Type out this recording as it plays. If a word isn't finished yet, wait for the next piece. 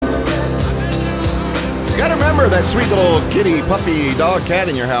gotta remember that sweet little kitty, puppy, dog, cat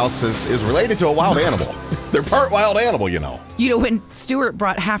in your house is related to a wild animal. They're part wild animal, you know. You know, when Stuart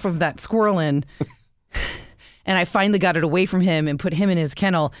brought half of that squirrel in, and I finally got it away from him and put him in his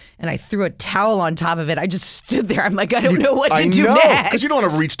kennel, and I threw a towel on top of it. I just stood there. I'm like, I don't know what to do next. Because you don't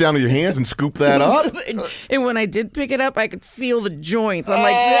want to reach down with your hands and scoop that up. And when I did pick it up, I could feel the joints. I'm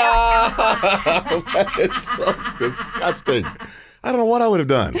like, that is so disgusting. I don't know what I would have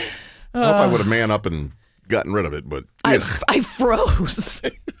done. I hope I would have man up and gotten rid of it, but I froze.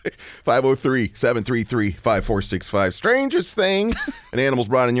 503-733-5465. Strangest thing an animal's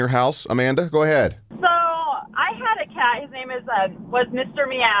brought in your house. Amanda, go ahead. So I had a cat. His name was Mr.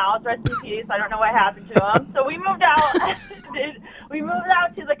 Meow. Rest in peace. I don't know what happened to him. So we moved out. We moved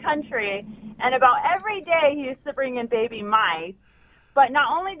out to the country, and about every day he used to bring in baby mice. But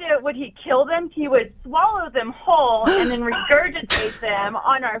not only would he kill them, he would swallow them whole and then regurgitate them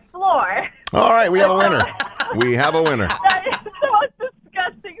on our floor. All right, we have a winner. We have a winner. That is the most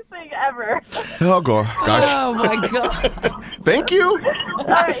disgusting thing ever. Oh, gosh. Oh, my God. Thank you.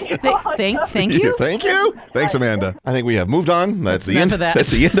 Thank you. Thank you. Thanks, Amanda. I think we have moved on. That's the end. Enough of that.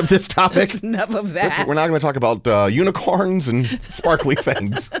 That's the end of this topic. That's enough of that. We're not going to talk about unicorns and sparkly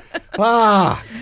things.